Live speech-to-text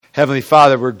Heavenly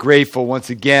Father, we're grateful once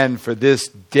again for this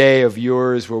day of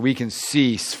yours where we can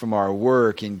cease from our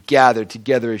work and gather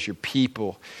together as your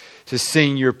people to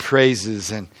sing your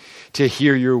praises and to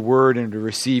hear your word and to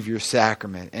receive your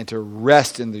sacrament and to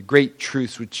rest in the great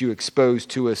truths which you expose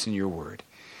to us in your word.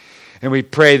 And we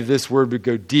pray that this word would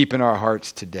go deep in our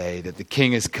hearts today, that the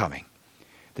King is coming,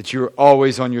 that you are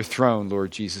always on your throne,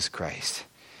 Lord Jesus Christ,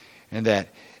 and that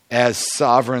as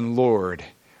sovereign Lord,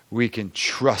 we can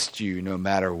trust you no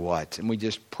matter what. And we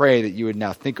just pray that you would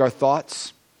now think our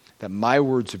thoughts, that my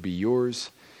words would be yours,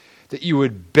 that you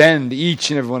would bend each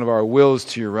and every one of our wills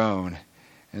to your own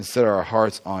and set our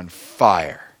hearts on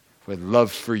fire with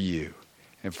love for you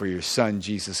and for your Son,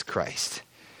 Jesus Christ.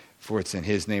 For it's in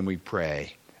his name we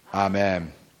pray.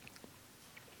 Amen.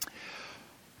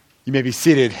 You may be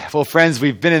seated. Well, friends,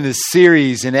 we've been in this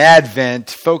series in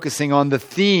Advent focusing on the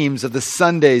themes of the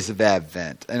Sundays of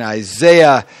Advent. And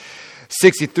Isaiah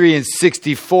 63 and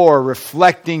 64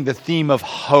 reflecting the theme of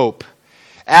hope,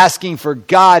 asking for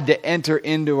God to enter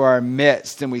into our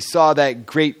midst. And we saw that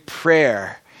great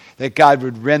prayer that God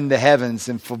would rend the heavens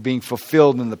and for being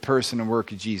fulfilled in the person and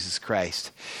work of Jesus Christ.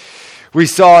 We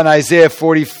saw in Isaiah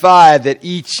 45 that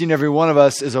each and every one of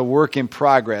us is a work in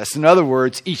progress. In other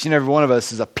words, each and every one of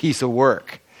us is a piece of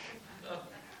work.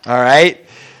 All right?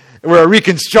 We're a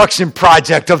reconstruction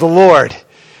project of the Lord.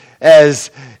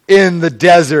 As in the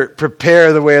desert,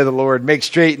 prepare the way of the Lord. Make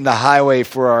straight in the highway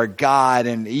for our God.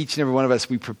 And each and every one of us,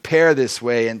 we prepare this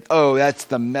way. And that's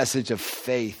the message of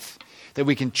faith. That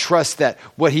we can trust that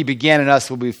what he began in us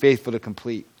will be faithful to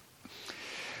complete.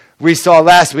 We saw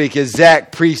last week as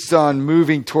Zach preached on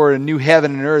moving toward a new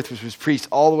heaven and earth, which was preached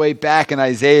all the way back in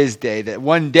Isaiah's day, that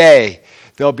one day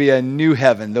there'll be a new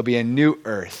heaven, there'll be a new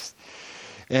earth.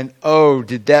 And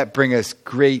did that bring us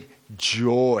great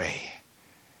joy.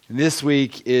 And this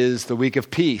week is the week of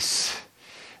peace,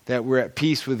 that we're at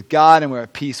peace with God and we're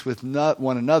at peace with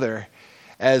one another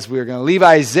as we're going to leave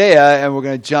Isaiah and we're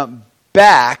going to jump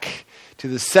back to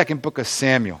the second book of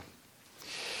Samuel.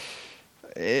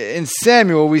 In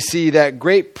Samuel, we see that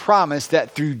great promise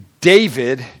that through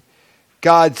David,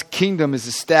 God's kingdom is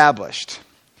established.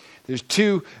 There's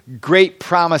two great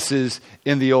promises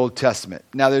in the Old Testament.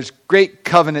 Now, there's great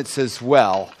covenants as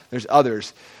well. There's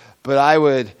others. But I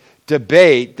would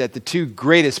debate that the two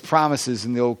greatest promises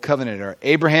in the Old Covenant are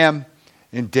Abraham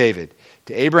and David.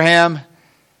 To Abraham,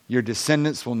 your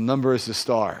descendants will number as the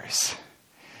stars.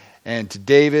 And to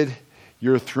David,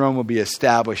 your throne will be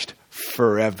established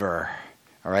forever.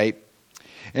 All right?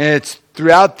 And it's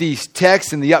throughout these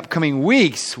texts in the upcoming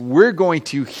weeks, we're going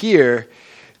to hear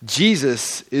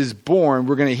Jesus is born.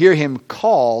 We're going to hear him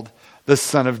called the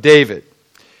Son of David.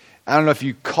 I don't know if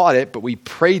you caught it, but we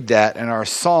prayed that in our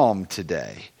psalm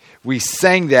today. We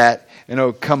sang that in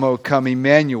O Come,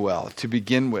 Emmanuel, to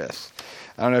begin with.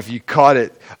 I don't know if you caught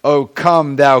it. O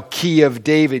come, thou key of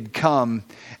David, come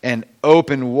and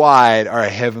open wide our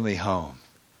heavenly home.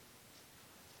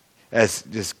 That's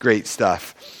just great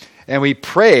stuff. And we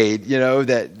prayed,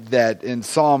 that in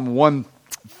Psalm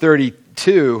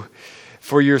 132,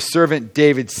 for your servant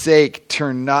David's sake,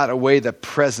 turn not away the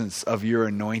presence of your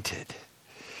anointed.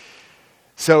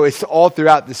 So it's all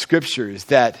throughout the scriptures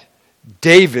that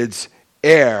David's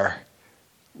heir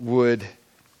would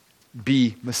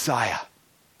be Messiah.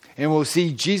 And we'll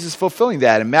see Jesus fulfilling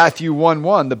that in Matthew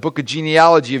 1:1, the book of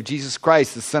genealogy of Jesus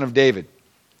Christ, the son of David,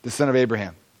 the son of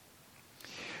Abraham.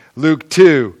 Luke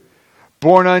 2,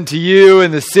 born unto you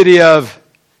in the city of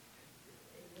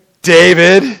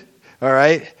David, all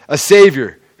right, a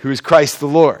Savior who is Christ the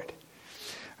Lord,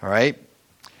 all right.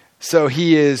 So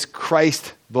he is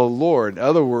Christ the Lord. In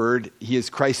other words, he is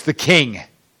Christ the King,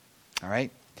 all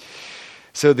right.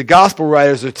 So the gospel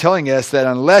writers are telling us that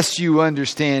unless you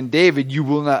understand David, you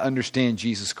will not understand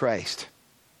Jesus Christ.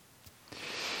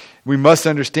 We must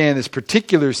understand this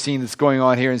particular scene that's going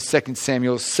on here in 2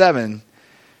 Samuel 7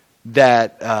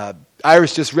 that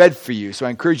Iris just read for you. So I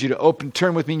encourage you to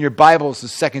turn with me in your Bibles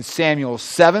to 2 Samuel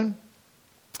 7,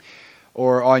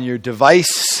 or on your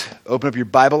device, open up your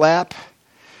Bible app,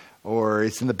 or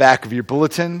it's in the back of your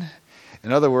bulletin.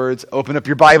 In other words, open up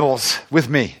your Bibles with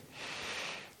me.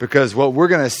 Because what we're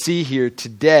going to see here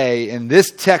today in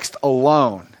this text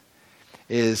alone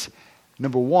is,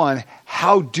 number one,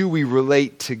 how do we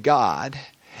relate to God?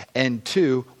 And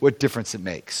two, what difference it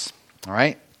makes. All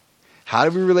right? How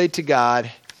do we relate to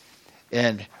God?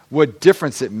 And what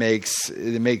difference it makes?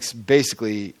 It makes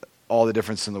basically all the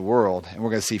difference in the world. And we're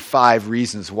going to see 5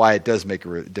 reasons why it does make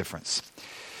a difference.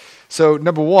 So,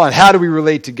 number one, how do we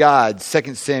relate to God?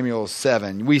 2 Samuel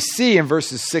 7. We see in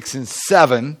verses 6 and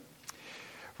 7,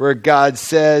 where God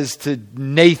says to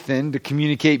Nathan to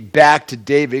communicate back to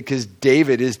David because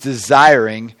David is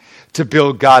desiring to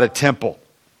build God a temple.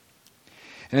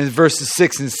 And in verses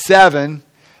 6 and 7,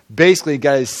 basically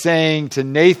God is saying to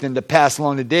Nathan to pass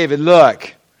along to David,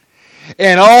 look,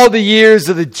 in all the years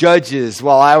of the judges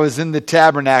while I was in the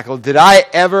tabernacle, did I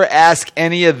ever ask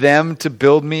any of them to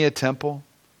build me a temple?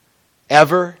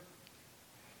 Ever?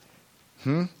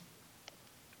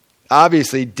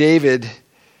 Obviously, David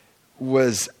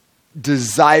was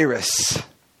desirous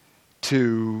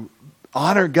to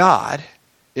honor God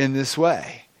in this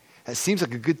way. That seems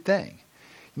like a good thing.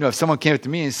 You know, if someone came up to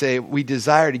me and say, we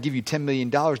desire to give you $10 million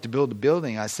to build a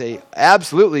building, I say,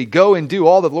 absolutely, go and do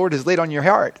all the Lord has laid on your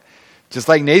heart. Just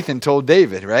like Nathan told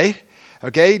David, right?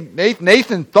 Okay,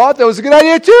 Nathan thought that was a good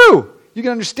idea too. You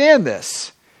can understand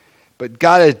this. But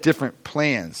God has different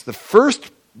plans. The first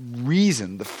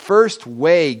reason, the first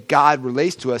way God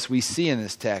relates to us, we see in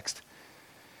this text.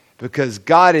 Because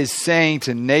God is saying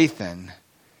to Nathan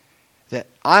that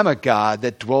I'm a God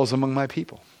that dwells among my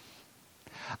people.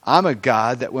 I'm a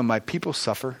God that when my people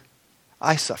suffer,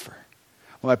 I suffer.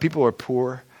 When my people are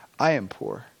poor, I am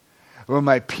poor. When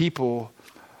my people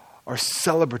are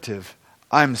celebrative,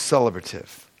 I'm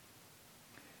celebrative.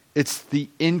 It's the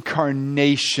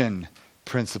incarnation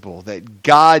principle that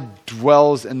God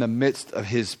dwells in the midst of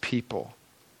his people.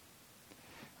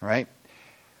 Right?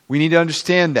 We need to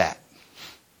understand that.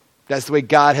 That's the way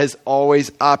God has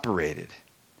always operated.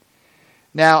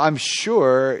 Now, I'm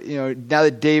sure, now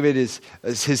that David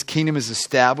as his kingdom is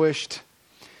established,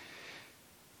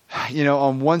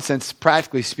 on one sense,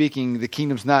 practically speaking, the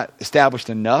kingdom's not established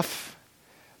enough.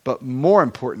 But more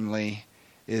importantly,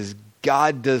 is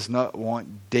God does not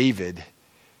want David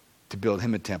to build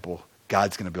him a temple.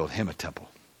 God's going to build him a temple.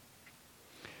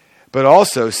 But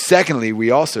also, secondly,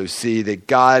 we also see that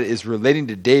God is relating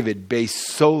to David based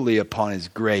solely upon his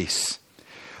grace.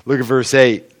 Look at verse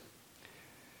 8.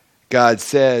 God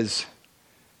says,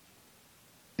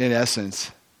 in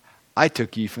essence, I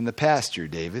took you from the pasture,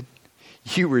 David.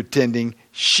 You were tending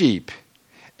sheep.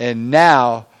 And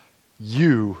now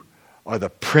you are the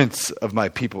prince of my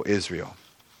people Israel.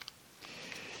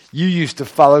 You used to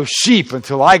follow sheep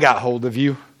until I got hold of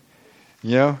you.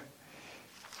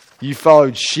 You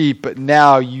followed sheep, but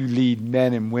now you lead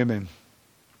men and women.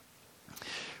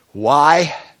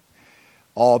 Why?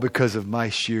 All because of my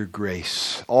sheer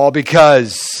grace. All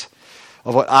because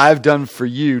of what I've done for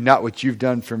you, not what you've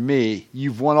done for me.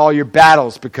 You've won all your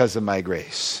battles because of my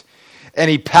grace.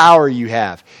 Any power you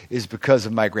have is because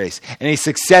of my grace. Any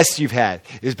success you've had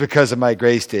is because of my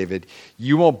grace, David.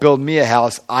 You won't build me a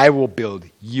house. I will build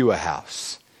you a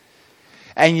house.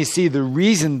 And you see, the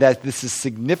reason that this is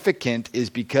significant is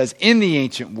because in the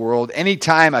ancient world,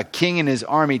 anytime a king and his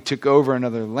army took over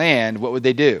another land, what would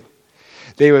they do?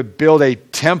 They would build a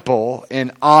temple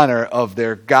in honor of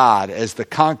their God as the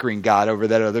conquering God over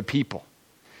that other people.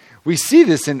 We see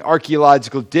this in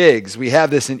archaeological digs. We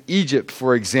have this in Egypt,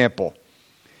 for example.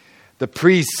 The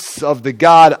priests of the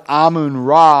god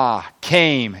Amun-Ra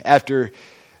came after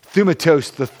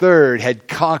Thutmose III had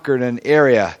conquered an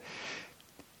area.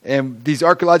 And these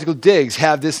archaeological digs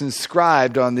have this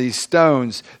inscribed on these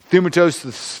stones.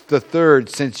 Thutmose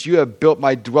III, since you have built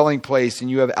my dwelling place and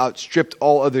you have outstripped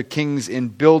all other kings in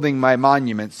building my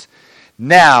monuments,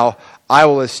 now I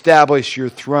will establish your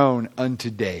throne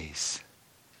unto days.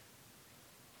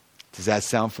 Does that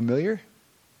sound familiar?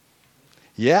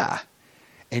 Yeah.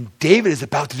 And David is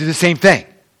about to do the same thing.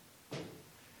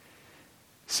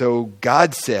 So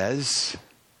God says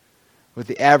what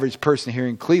the average person here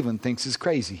in Cleveland thinks is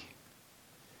crazy.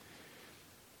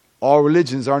 All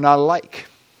religions are not alike.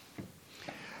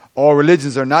 All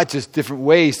religions are not just different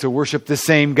ways to worship the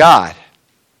same God.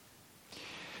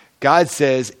 God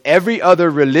says every other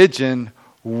religion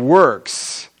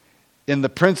works in the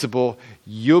principle,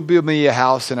 you'll build me a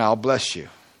house and I'll bless you.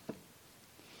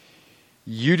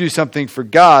 You do something for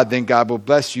God, then God will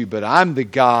bless you. But I'm the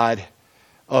God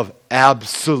of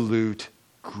absolute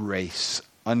grace,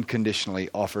 unconditionally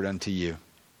offered unto you.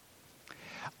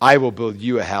 I will build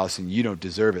you a house and you don't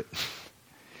deserve it.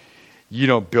 You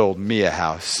don't build me a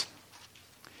house.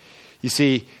 You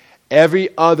see, every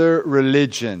other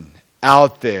religion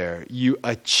out there, you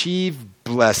achieve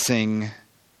blessing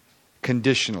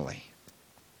conditionally.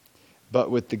 But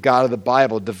with the God of the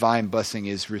Bible, divine blessing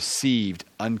is received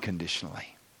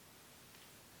unconditionally.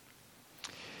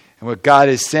 And what God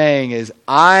is saying is,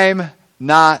 I'm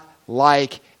not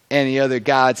like any other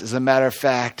gods. As a matter of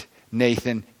fact,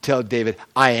 Nathan, tell David,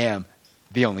 I am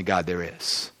the only God there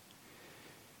is.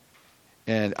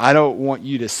 And I don't want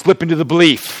you to slip into the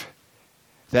belief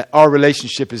that our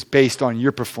relationship is based on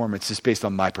your performance, it's based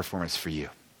on my performance for you.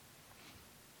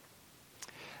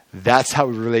 That's how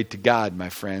we relate to God, my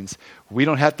friends. We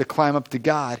don't have to climb up to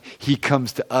God. He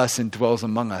comes to us and dwells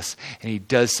among us. And he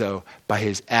does so by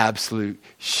his absolute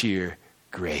sheer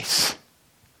grace.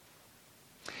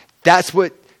 That's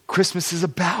what Christmas is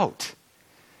about.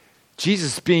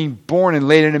 Jesus being born and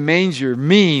laid in a manger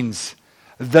means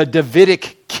the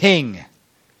Davidic king.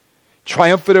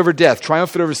 Triumphant over death,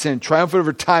 triumphant over sin, triumphant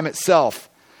over time itself.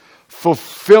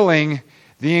 Fulfilling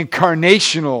the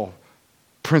incarnational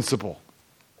principle.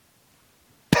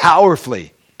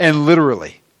 Powerfully and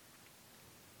literally.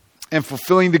 And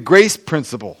fulfilling the grace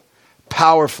principle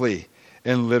powerfully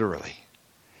and literally.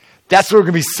 That's what we're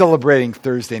going to be celebrating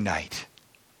Thursday night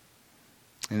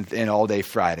and all day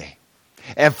Friday.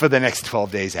 And for the next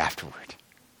 12 days afterward.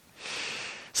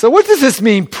 So what does this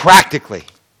mean practically?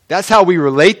 That's how we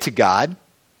relate to God.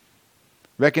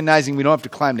 Recognizing we don't have to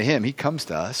climb to him. He comes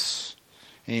to us.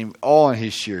 And all in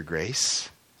his sheer grace.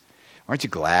 Aren't you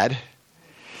glad?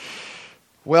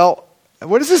 Well,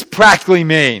 what does this practically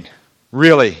mean,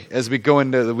 really, as we go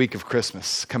into the week of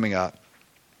Christmas coming up?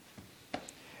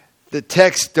 The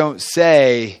texts don't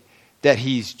say that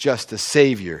he's just a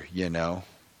savior, you know.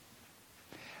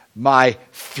 My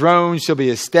throne shall be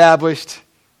established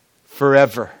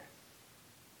forever.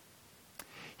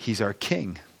 He's our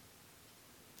king.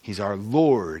 He's our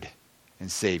Lord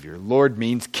and Savior. Lord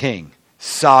means king,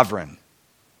 sovereign.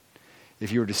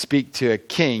 If you were to speak to a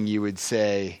king, you would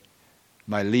say,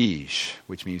 my liege,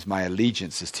 which means my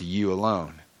allegiance is to you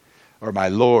alone. Or my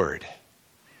Lord,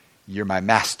 you're my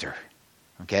master.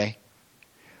 Okay?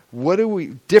 What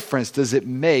difference does it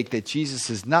make that Jesus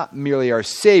is not merely our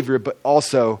Savior, but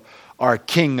also our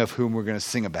King of whom we're going to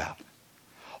sing about?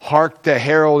 Hark the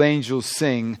herald angels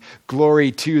sing,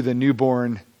 glory to the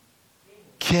newborn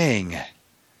King.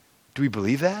 Do we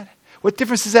believe that? What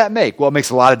difference does that make? Well, it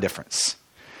makes a lot of difference.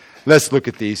 Let's look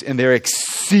at these, and they're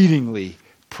exceedingly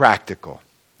practical.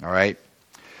 All right?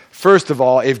 First of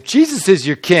all, if Jesus is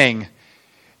your King,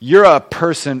 you're a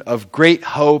person of great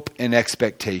hope and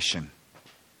expectation.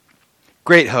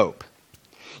 Great hope.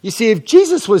 You see, if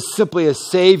Jesus was simply a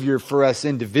Savior for us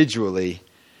individually,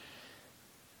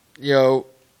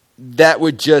 that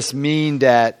would just mean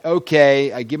that,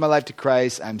 okay, I give my life to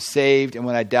Christ, I'm saved, and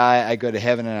when I die, I go to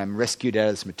heaven and I'm rescued out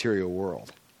of this material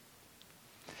world.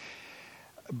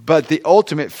 But the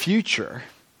ultimate future,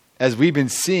 as we've been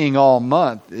seeing all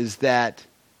month, is that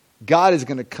God is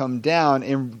going to come down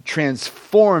and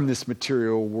transform this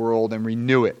material world and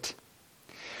renew it.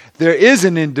 There is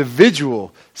an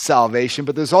individual salvation,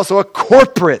 but there's also a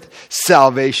corporate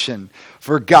salvation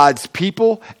for God's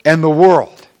people and the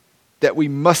world that we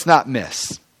must not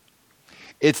miss.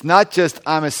 It's not just,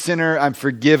 I'm a sinner, I'm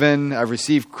forgiven, I've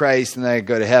received Christ, and then I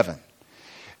go to heaven.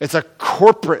 It's a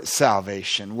corporate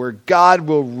salvation where God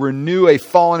will renew a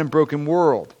fallen and broken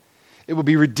world. It will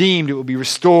be redeemed, it will be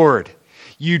restored.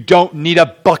 You don't need a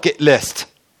bucket list.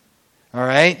 All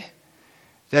right?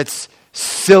 That's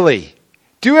silly.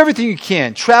 Do everything you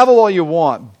can. Travel all you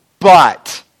want.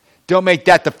 But don't make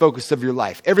that the focus of your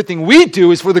life. Everything we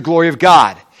do is for the glory of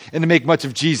God and to make much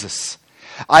of Jesus.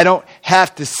 I don't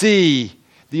have to see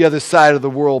the other side of the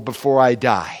world before I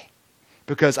die.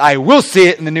 Because I will see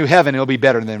it in the new heaven. It'll be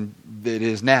better than it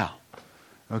is now.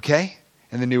 Okay?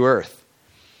 In the new earth.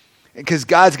 Because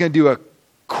God's going to do a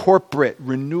corporate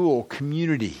renewal,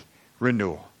 community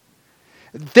renewal.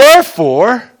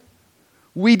 Therefore,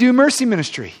 we do mercy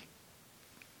ministry.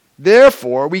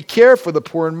 Therefore, we care for the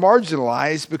poor and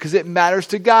marginalized because it matters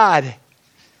to God.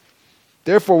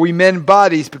 Therefore, we mend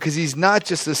bodies because he's not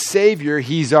just a Savior,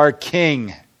 he's our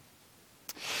King.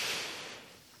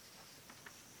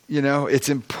 It's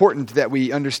important that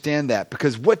we understand that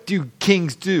because what do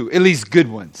kings do? At least good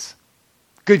ones.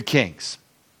 Good kings.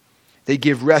 They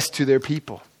give rest to their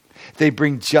people. They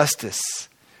bring justice,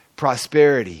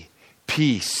 prosperity,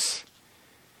 peace.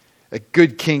 A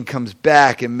good king comes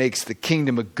back and makes the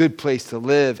kingdom a good place to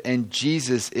live. And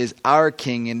Jesus is our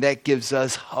King, and that gives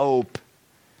us hope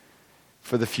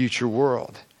for the future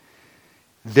world.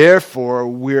 Therefore,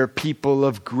 we're people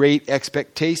of great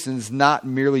expectations, not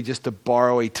merely just to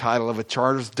borrow a title of a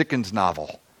Charles Dickens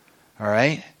novel. All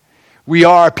right? We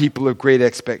are people of great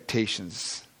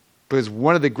expectations. Because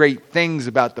one of the great things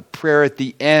about the prayer at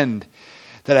the end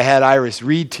that I had Iris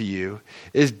read to you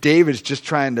is David's just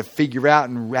trying to figure out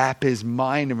and wrap his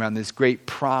mind around this great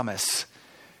promise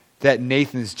that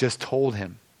Nathan's just told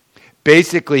him.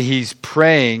 Basically, he's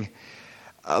praying,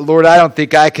 Lord, I don't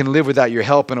think I can live without your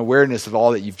help and awareness of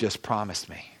all that you've just promised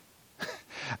me.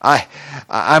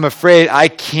 I'm afraid I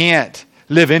can't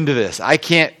live into this. I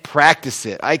can't practice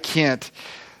it. I can't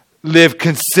live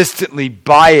consistently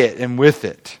by it and with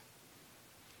it.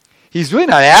 He's really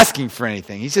not asking for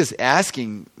anything. He's just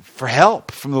asking for help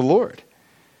from the Lord.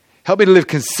 Help me to live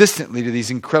consistently to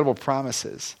these incredible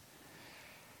promises.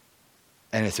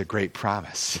 And it's a great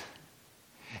promise.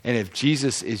 And if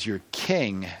Jesus is your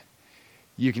king,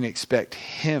 you can expect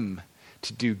him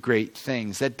to do great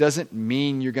things. That doesn't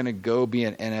mean you're going to go be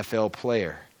an NFL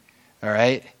player. All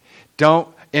right? Don't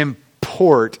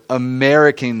import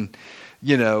American,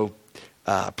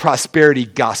 prosperity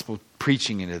gospel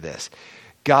preaching into this.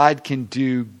 God can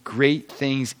do great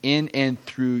things in and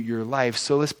through your life,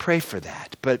 so let's pray for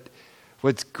that. But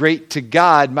what's great to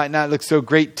God might not look so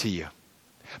great to you.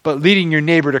 But leading your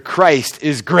neighbor to Christ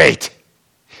is great.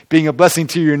 Being a blessing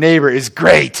to your neighbor is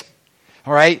great.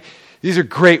 All right? These are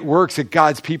great works that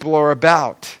God's people are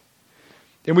about.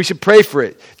 And we should pray for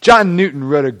it. John Newton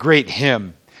wrote a great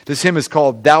hymn. This hymn is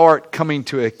called, Thou Art Coming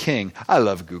to a King. I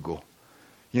love Google.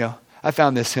 I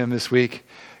found this hymn this week.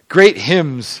 Great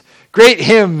hymns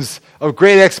of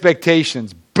great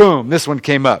expectations. Boom, this one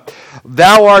came up.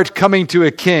 Thou art coming to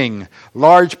a king,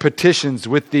 large petitions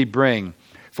with thee bring.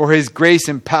 For his grace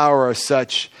and power are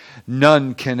such,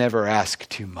 none can ever ask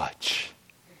too much.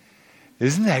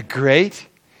 Isn't that great?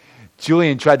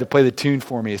 Julian tried to play the tune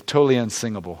for me. It's totally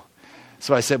unsingable.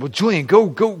 So I said, well, Julian, go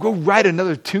write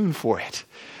another tune for it.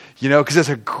 Because it's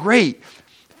a great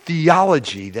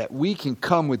theology that we can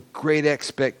come with great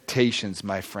expectations,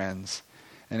 my friends,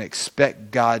 and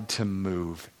expect God to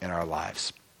move in our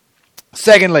lives.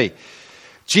 Secondly,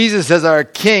 Jesus as our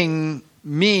king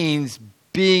means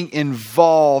being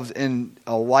involved in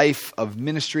a life of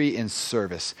ministry and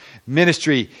service.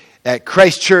 Ministry at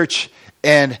Christ Church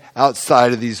and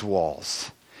outside of these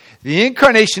walls. The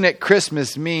incarnation at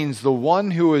Christmas means the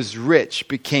one who was rich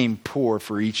became poor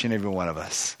for each and every one of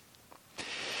us.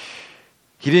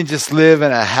 He didn't just live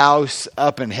in a house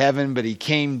up in heaven, but he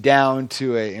came down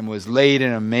and was laid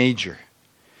in a manger.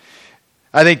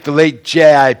 I think the late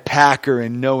J.I. Packer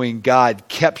in Knowing God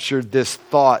captured this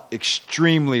thought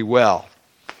extremely well.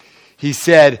 He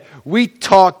said, we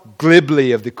talk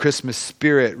glibly of the Christmas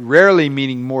spirit, rarely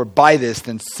meaning more by this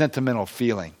than sentimental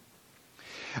feeling,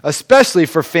 especially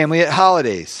for family at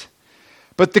holidays.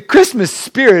 But the Christmas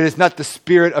spirit is not the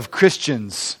spirit of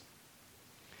Christians.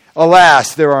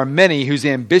 Alas, there are many whose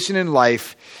ambition in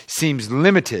life seems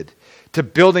limited to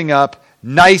building up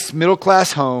nice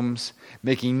middle-class homes,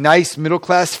 making nice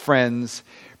middle-class friends,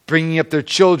 bringing up their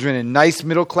children in nice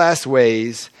middle-class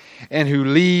ways, and who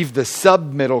leave the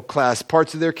sub-middle class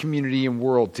parts of their community and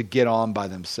world to get on by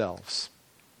themselves.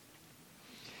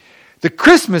 The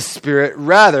Christmas spirit,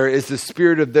 rather, is the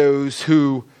spirit of those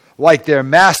who, like their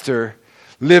master,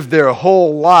 live their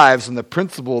whole lives on the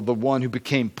principle of the one who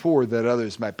became poor that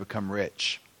others might become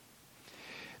rich.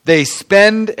 They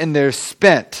spend and they're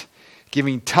spent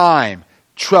giving time,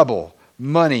 trouble,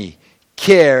 money,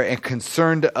 care, and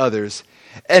concern to others,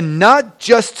 and not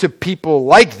just to people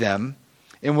like them,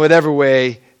 in whatever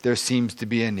way there seems to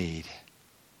be a need.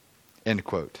 End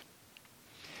quote.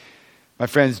 My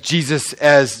friends, Jesus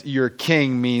as your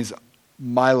king means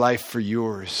my life for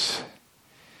yours.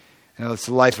 And it's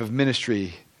a life of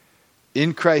ministry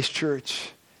in Christ Church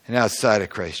and outside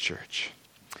of Christ Church.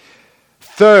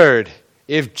 Third,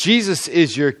 if Jesus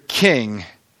is your king,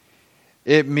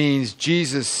 it means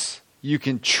Jesus, you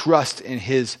can trust in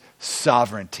his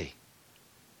sovereignty.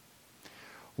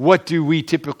 What do we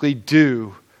typically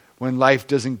do when life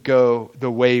doesn't go the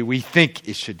way we think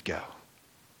it should go?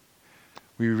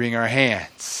 We wring our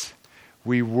hands.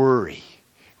 We worry.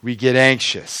 We get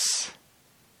anxious.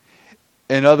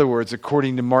 In other words,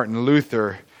 according to Martin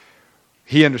Luther,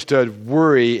 he understood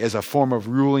worry as a form of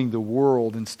ruling the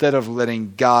world instead of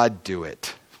letting God do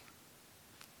it.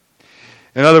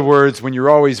 In other words, when you're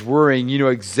always worrying, you know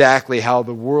exactly how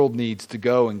the world needs to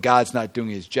go and God's not doing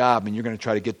his job and you're going to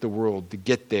try to get the world to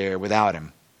get there without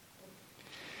him.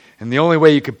 And the only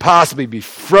way you could possibly be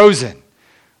frozen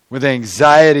with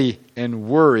anxiety and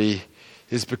worry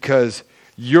is because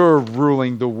you're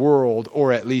ruling the world,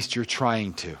 or at least you're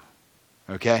trying to.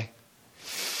 Okay?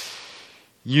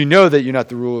 You know that you're not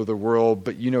the ruler of the world,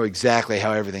 but you know exactly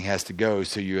how everything has to go,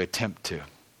 so you attempt to.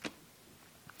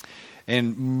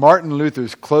 And Martin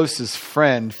Luther's closest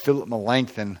friend, Philip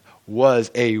Melanchthon, was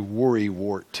a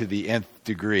worrywart to the nth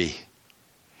degree.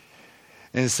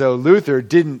 And so Luther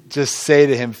didn't just say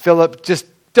to him, Philip, just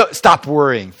stop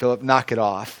worrying. Philip, knock it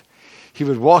off. He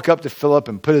would walk up to Philip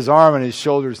and put his arm on his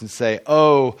shoulders and say,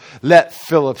 oh, let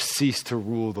Philip cease to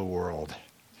rule the world.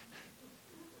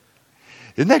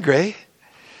 Isn't that great?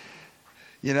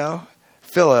 You know,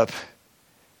 Philip,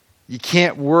 you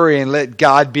can't worry and let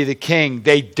God be the king.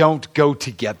 They don't go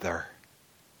together.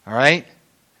 All right?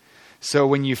 So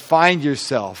when you find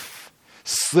yourself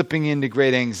slipping into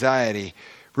great anxiety,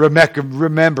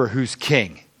 remember who's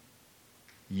king.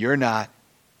 You're not,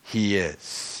 he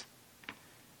is.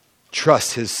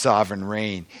 Trust his sovereign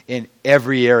reign in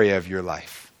every area of your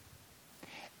life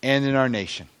and in our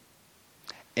nation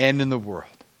and in the world.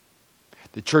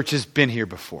 The church has been here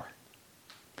before.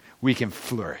 We can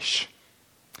flourish.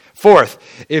 Fourth,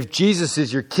 if Jesus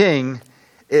is your king,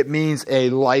 it means a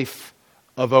life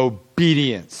of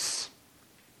obedience.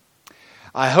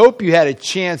 I hope you had a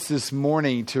chance this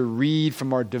morning to read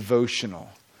from our devotional,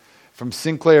 from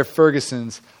Sinclair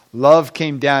Ferguson's Love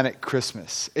Came Down at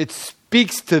Christmas. It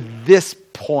speaks to this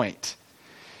point,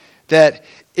 that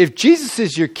if Jesus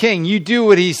is your king, you do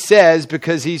what he says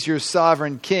because he's your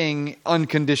sovereign king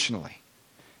unconditionally,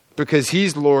 because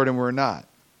he's Lord and we're not.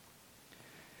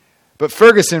 But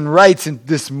Ferguson writes in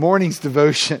this morning's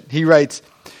devotion, he writes,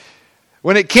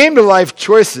 when it came to life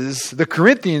choices, the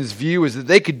Corinthians' view was that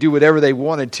they could do whatever they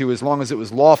wanted to as long as it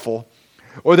was lawful,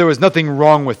 or there was nothing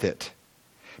wrong with it.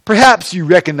 Perhaps you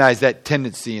recognize that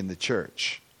tendency in the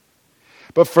church.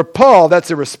 But for Paul,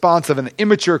 that's a response of an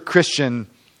immature Christian,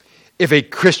 if a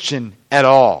Christian at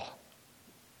all.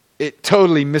 It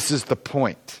totally misses the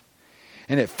point.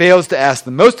 And it fails to ask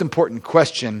the most important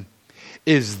question,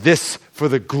 is this for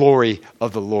the glory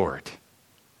of the Lord?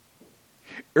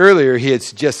 Earlier, he had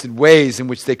suggested ways in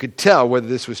which they could tell whether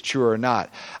this was true or not.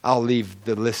 I'll leave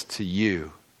the list to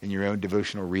you in your own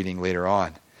devotional reading later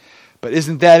on. But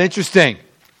isn't that interesting?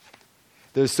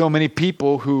 There's so many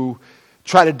people who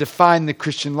try to define the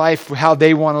Christian life for how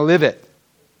they want to live it.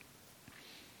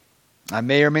 I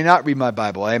may or may not read my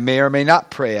Bible. I may or may not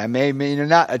pray. I may or may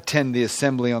not attend the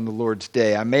assembly on the Lord's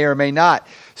day. I may or may not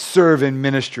serve in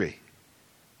ministry.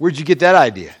 Where'd you get that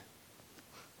idea?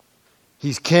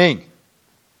 He's king.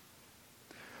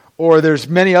 Or there's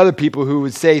many other people who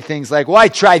would say things like, well, I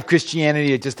tried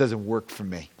Christianity, it just doesn't work for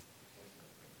me.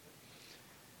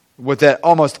 What that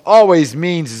almost always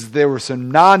means is there were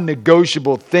some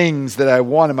non-negotiable things that I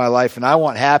want in my life, and I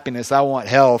want happiness, I want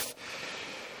health,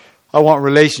 I want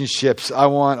relationships, I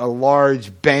want a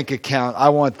large bank account, I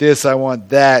want this, I want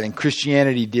that, and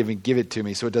Christianity didn't give it to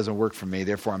me, so it doesn't work for me,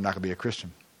 therefore I'm not going to be a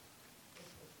Christian.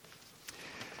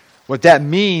 What that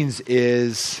means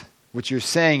is, what you're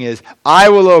saying is, I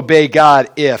will obey God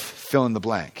if fill in the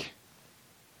blank.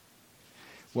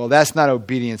 Well, that's not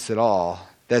obedience at all.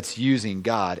 That's using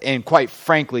God. And quite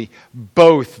frankly,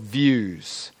 both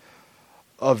views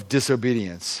of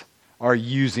disobedience are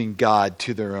using God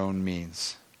to their own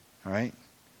means. All right?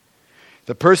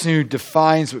 The person who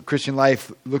defines what Christian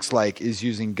life looks like is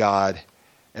using God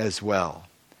as well.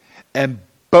 And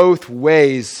both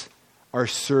ways are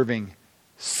serving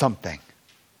something.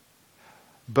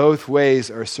 Both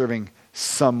ways are serving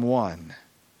someone.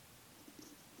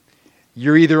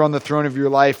 You're either on the throne of your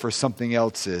life or something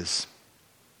else is.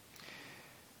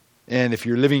 And if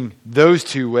you're living those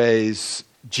two ways,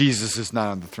 Jesus is not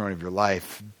on the throne of your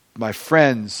life. My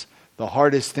friends, the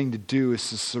hardest thing to do is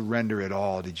to surrender it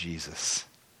all to Jesus.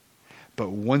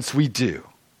 But once we do,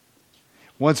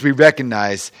 once we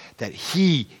recognize that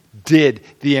he did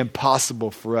the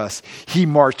impossible for us, he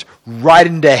marched right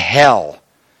into hell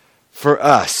for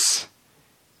us.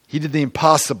 He did the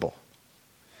impossible.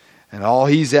 And all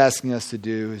he's asking us to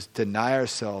do is deny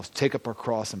ourselves, take up our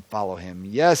cross, and follow him.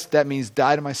 Yes, that means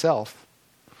die to myself.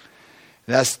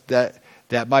 That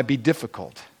might be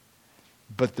difficult.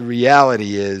 But the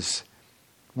reality is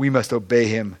we must obey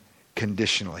him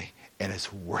conditionally, and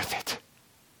it's worth it.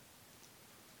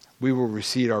 We will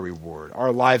receive our reward.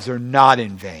 Our lives are not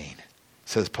in vain,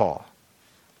 says Paul.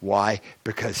 Why?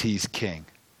 Because he's king.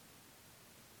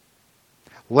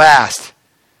 Last,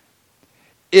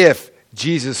 if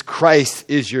Jesus Christ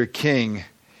is your king,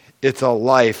 it's a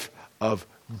life of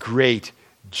great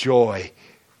joy,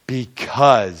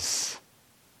 because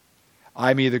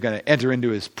I'm either going to enter into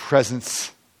his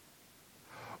presence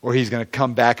or he's going to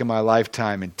come back in my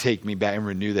lifetime and take me back and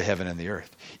renew the heaven and the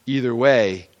earth. Either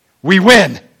way, we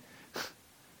win.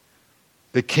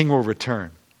 The king will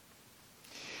return.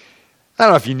 I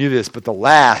don't know if you knew this, but the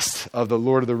last of the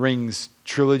Lord of the Rings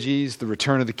trilogies, The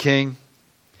Return of the King,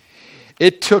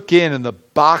 it took in the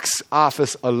box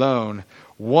office alone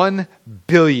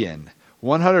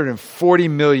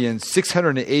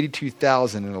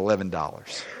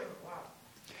 $1,140,682,011.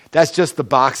 That's just the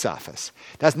box office.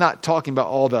 That's not talking about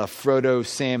all the Frodo,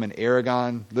 Sam, and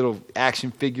Aragorn little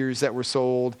action figures that were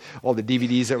sold, all the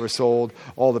DVDs that were sold,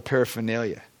 all the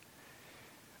paraphernalia.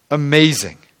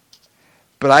 Amazing.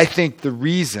 But I think the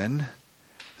reason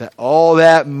that all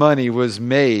that money was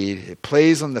made, it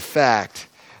plays on the fact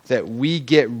that we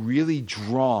get really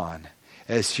drawn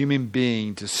as human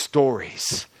beings to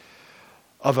stories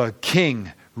of a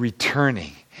king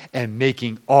returning and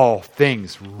making all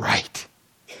things right.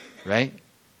 Right?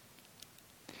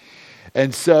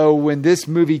 And so when this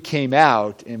movie came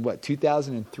out in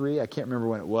 2003? I can't remember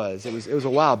when it was. It was a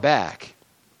while back.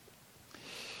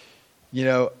 You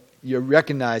know, you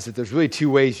recognize that there's really two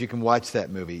ways you can watch that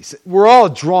movie. We're all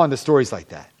drawn to stories like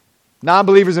that.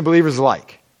 Non-believers and believers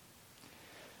alike.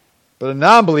 But a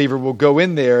non-believer will go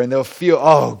in there and they'll feel,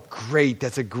 oh, great,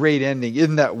 that's a great ending.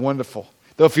 Isn't that wonderful?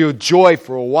 They'll feel joy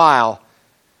for a while,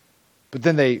 but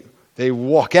then they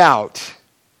walk out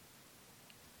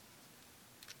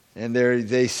and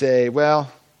they say,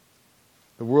 well,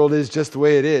 the world is just the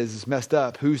way it is. It's messed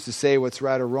up. Who's to say what's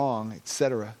right or wrong,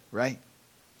 etc., right?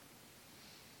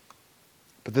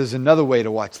 But there's another way to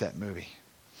watch that movie.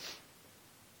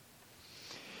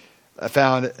 I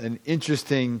found an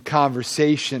interesting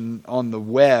conversation on the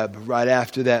web right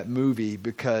after that movie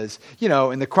because, you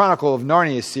know, in the Chronicle of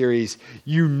Narnia series,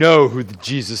 you know who the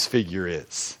Jesus figure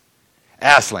is.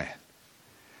 Aslan.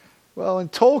 Well, in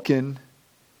Tolkien,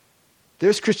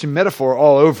 there's Christian metaphor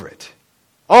all over it.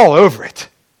 All over it.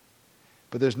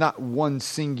 But there's not one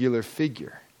singular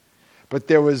figure. But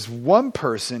there was one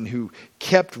person who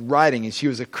kept writing, and she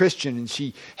was a Christian, and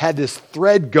she had this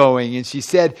thread going, and she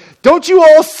said, don't you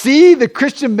all see the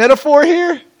Christian metaphor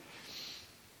here?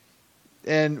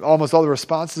 And almost all the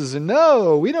responses are,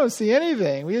 no, we don't see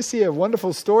anything. We just see a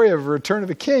wonderful story of a return of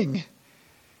a king.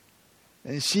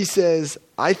 And she says,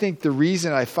 I think the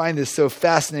reason I find this so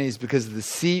fascinating is because of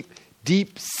the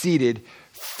deep-seated,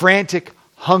 frantic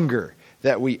hunger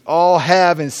that we all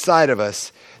have inside of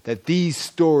us, that these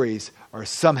stories are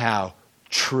somehow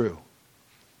true.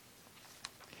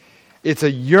 It's a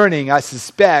yearning, I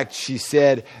suspect, she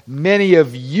said, many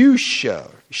of you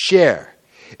share.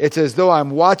 It's as though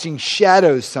I'm watching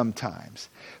shadows sometimes,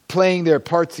 playing their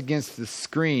parts against the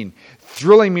screen,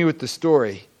 thrilling me with the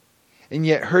story, and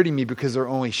yet hurting me because they're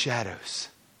only shadows.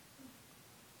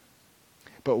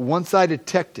 But once I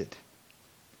detected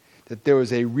that there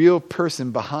was a real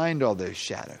person behind all those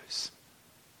shadows,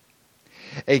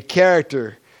 a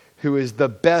character who is the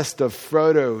best of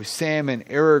Frodo, Sam, and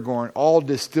Aragorn, all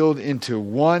distilled into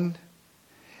one,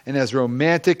 and as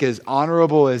romantic, as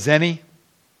honorable as any,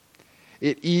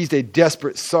 it eased a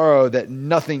desperate sorrow that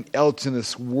nothing else in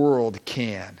this world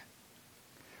can.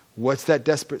 What's that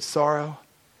desperate sorrow?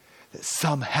 That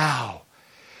somehow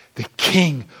the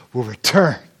king will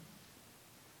return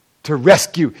to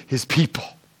rescue his people.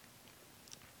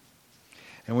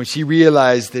 And when she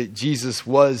realized that Jesus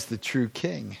was the true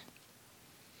king,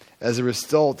 as a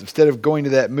result, instead of going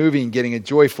to that movie and getting a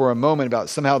joy for a moment about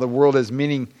somehow the world has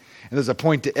meaning and there's a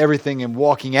point to everything and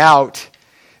walking out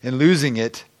and losing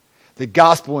it, the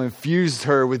gospel infused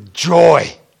her with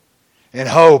joy and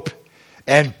hope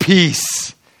and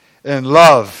peace and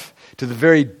love to the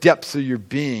very depths of your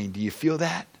being. Do you feel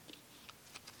that?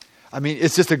 I mean,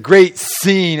 it's just a great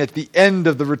scene at the end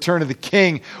of the Return of the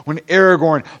King when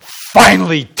Aragorn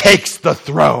finally takes the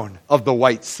throne of the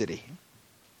White City.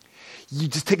 You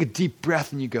just take a deep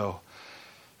breath and you go,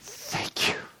 thank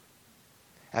you.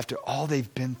 After all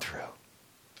they've been through,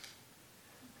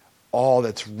 all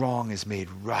that's wrong is made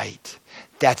right.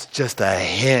 That's just a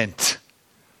hint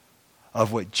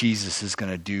of what Jesus is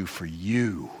going to do for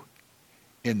you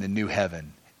in the new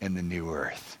heaven and the new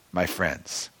earth. My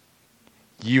friends,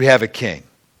 you have a king.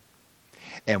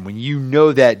 And when you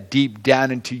know that deep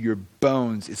down into your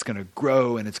bones, it's going to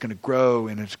grow and it's going to grow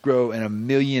and it's grow. And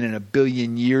 1,000,000 and 1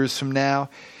 billion years from now,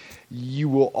 you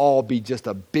will all be just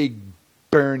a big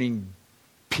burning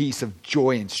piece of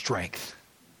joy and strength.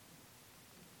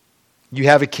 You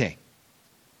have a king.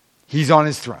 He's on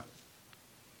his throne.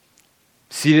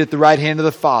 Seated at the right hand of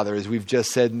the Father, as we've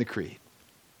just said in the Creed.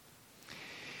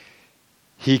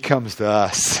 He comes to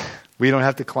us. We don't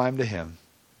have to climb to him.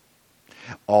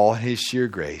 All his sheer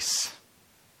grace.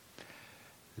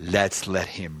 Let's let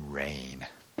him reign.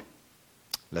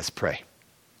 Let's pray.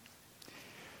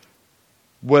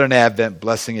 What an Advent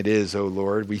blessing it is, O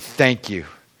Lord. We thank you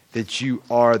that you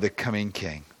are the coming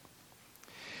King.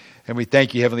 And we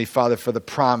thank you, Heavenly Father, for the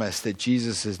promise that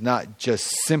Jesus is not just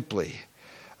simply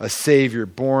a Savior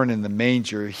born in the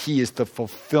manger. He is the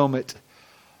fulfillment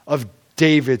of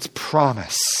David's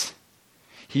promise.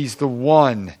 He's the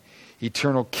one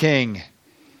eternal King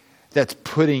that's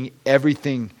putting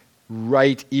everything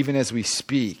right even as we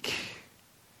speak.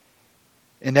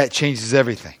 And that changes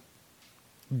everything.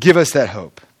 Give us that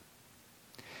hope.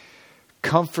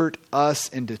 Comfort us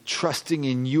into trusting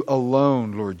in you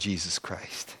alone, Lord Jesus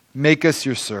Christ. Make us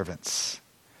your servants.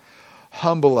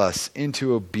 Humble us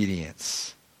into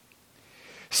obedience.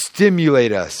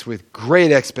 Stimulate us with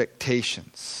great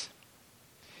expectations.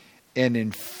 and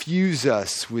infuse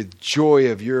us with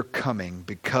joy of your coming,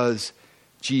 because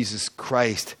Jesus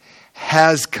Christ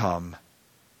has come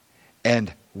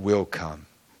and will come.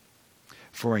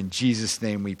 For in Jesus'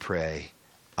 name we pray.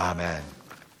 Amen.